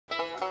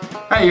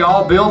Hey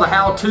y'all, Bill the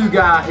How-To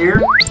Guy here.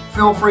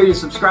 Feel free to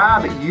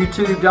subscribe at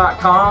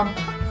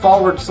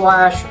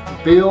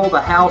youtube.com/Bill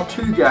the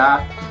How-To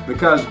Guy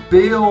because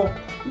Bill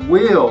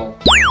will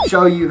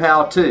show you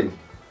how to.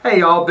 Hey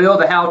y'all, Bill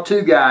the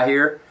How-To Guy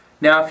here.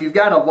 Now if you've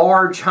got a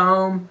large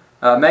home,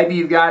 maybe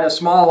you've got a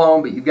small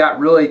home but you've got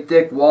really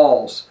thick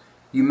walls,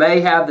 you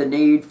may have the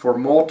need for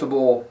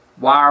multiple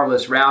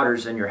wireless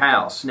routers in your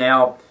house.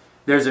 Now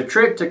there's a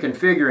trick to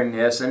configuring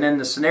this, and in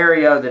the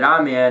scenario that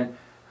I'm in,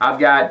 I've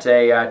got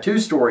a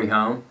two-story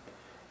home,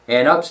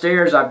 and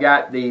upstairs I've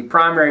got the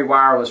primary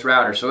wireless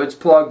router, so it's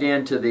plugged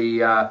into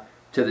the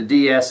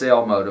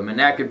DSL modem, and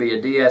that could be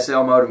a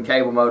DSL modem,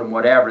 cable modem,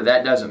 whatever.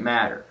 That doesn't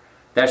matter.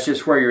 That's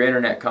just where your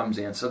internet comes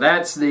in. So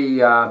that's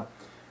the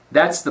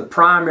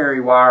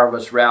primary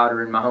wireless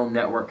router in my home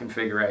network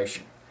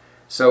configuration.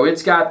 So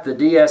it's got the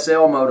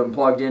DSL modem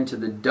plugged into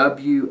the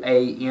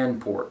WAN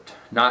port,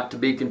 not to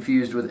be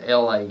confused with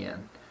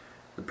LAN.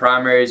 The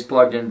primary is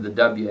plugged into the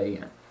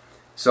WAN.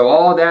 So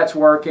all that's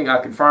working. I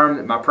confirm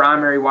that my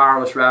primary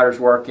wireless router is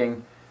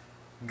working.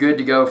 Good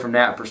to go from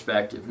that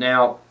perspective.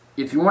 Now,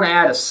 if you want to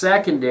add a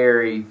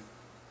secondary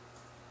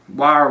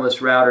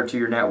wireless router to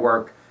your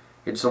network,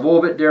 it's a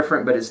little bit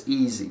different, but it's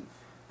easy.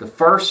 The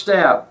first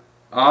step,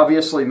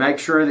 obviously, make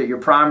sure that your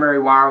primary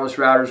wireless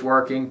router is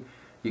working.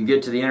 You can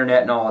get to the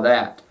internet and all of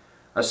that.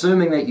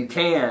 Assuming that you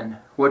can,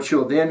 what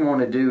you'll then want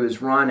to do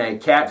is run a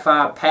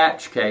Cat5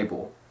 patch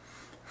cable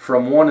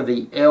from one of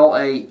the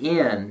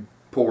LAN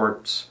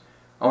ports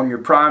on your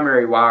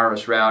primary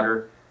wireless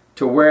router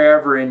to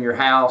wherever in your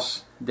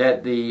house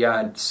that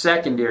the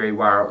secondary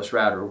wireless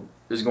router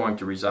is going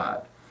to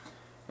reside.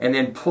 And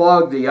then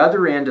plug the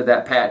other end of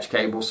that patch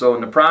cable. So in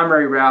the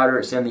primary router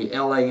it's in the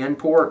LAN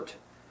port,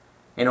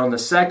 and on the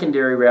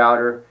secondary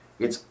router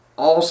it's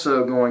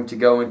also going to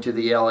go into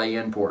the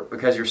LAN port,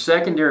 because your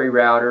secondary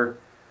router,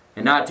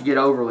 and not to get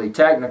overly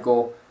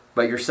technical,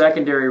 but your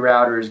secondary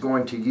router is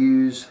going to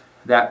use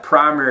that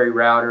primary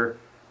router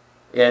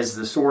as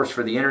the source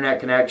for the internet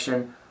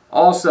connection,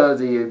 also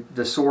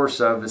the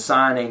source of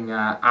assigning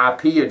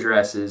IP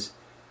addresses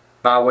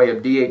by way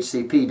of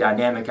DHCP,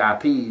 dynamic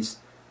IPs,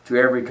 to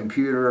every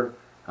computer,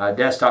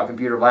 desktop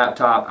computer,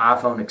 laptop,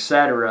 iPhone,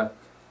 etc.,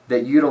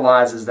 that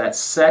utilizes that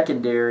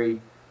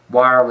secondary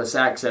wireless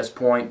access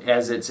point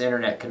as its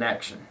internet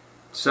connection.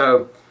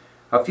 So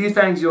a few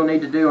things you'll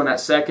need to do on that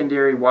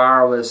secondary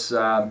wireless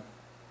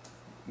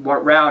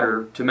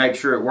router to make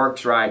sure it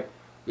works right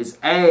is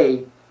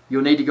A,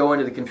 you'll need to go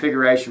into the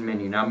configuration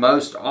menu. Now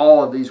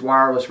all of these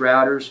wireless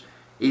routers,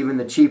 even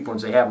the cheap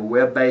ones, they have a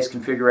web-based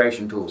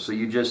configuration tool. So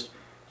you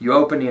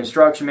open the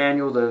instruction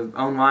manual, the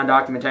online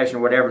documentation or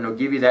whatever, and it'll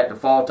give you that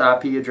default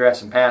IP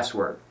address and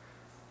password.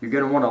 You're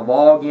going to want to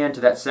log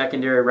into that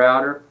secondary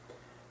router,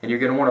 and you're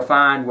going to want to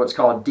find what's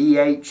called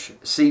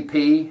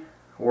DHCP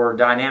or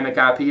dynamic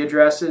IP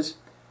addresses,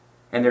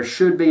 and there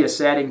should be a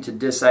setting to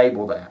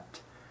disable that.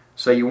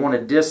 So you want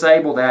to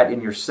disable that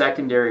in your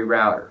secondary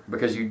router,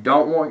 because you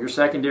don't want your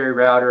secondary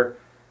router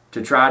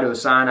to try to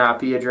assign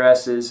IP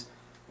addresses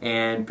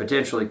and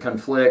potentially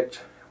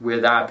conflict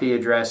with IP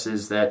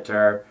addresses that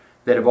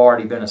have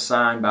already been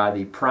assigned by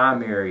the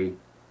primary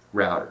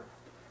router.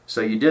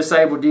 So you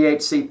disable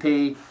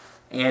DHCP,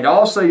 and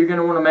also you're going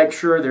to want to make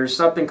sure there's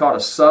something called a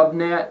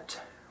subnet,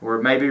 or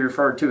it may be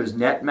referred to as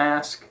net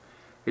mask.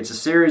 It's a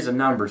series of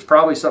numbers,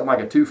 probably something like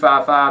a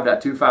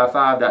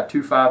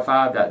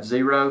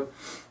 255.255.255.0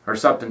 or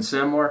something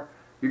similar.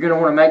 You're going to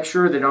want to make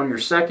sure that on your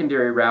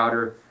secondary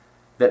router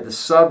that the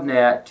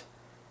subnet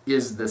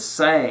is the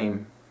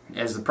same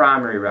as the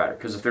primary router,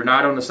 because if they're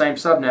not on the same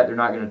subnet, they're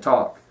not going to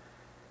talk.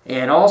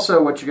 And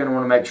also what you're going to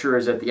want to make sure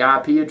is that the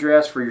IP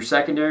address for your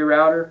secondary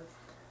router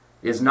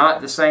is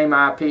not the same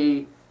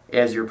IP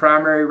as your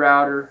primary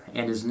router,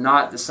 and is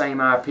not the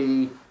same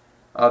IP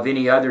of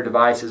any other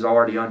devices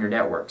already on your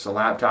network, so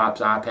laptops,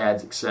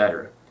 iPads,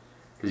 etc.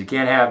 Because you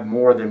can't have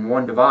more than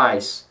one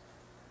device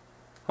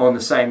on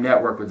the same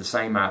network with the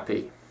same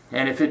IP.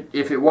 And if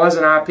it was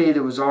an IP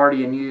that was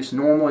already in use,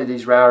 normally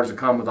these routers will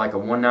come with like a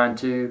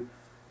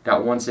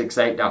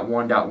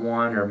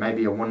 192.168.1.1 or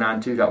maybe a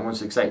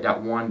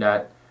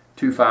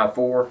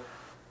 192.168.1.254.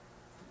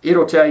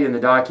 It'll tell you in the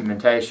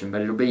documentation, but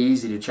it'll be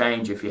easy to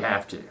change if you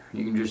have to.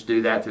 You can just do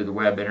that through the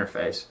web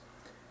interface.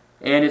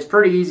 And it's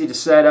pretty easy to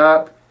set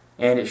up,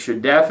 and it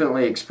should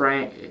definitely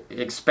expand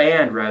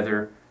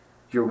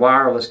your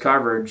wireless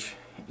coverage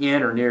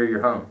in or near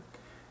your home.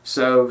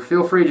 So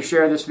feel free to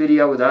share this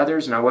video with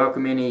others, and I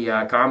welcome any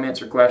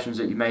comments or questions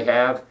that you may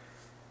have.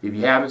 If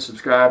you haven't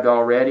subscribed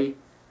already,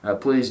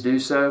 please do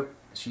so.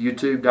 It's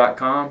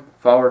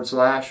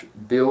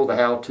youtube.com/Bill the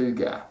How-To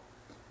Guy.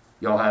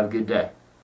 Y'all have a good day.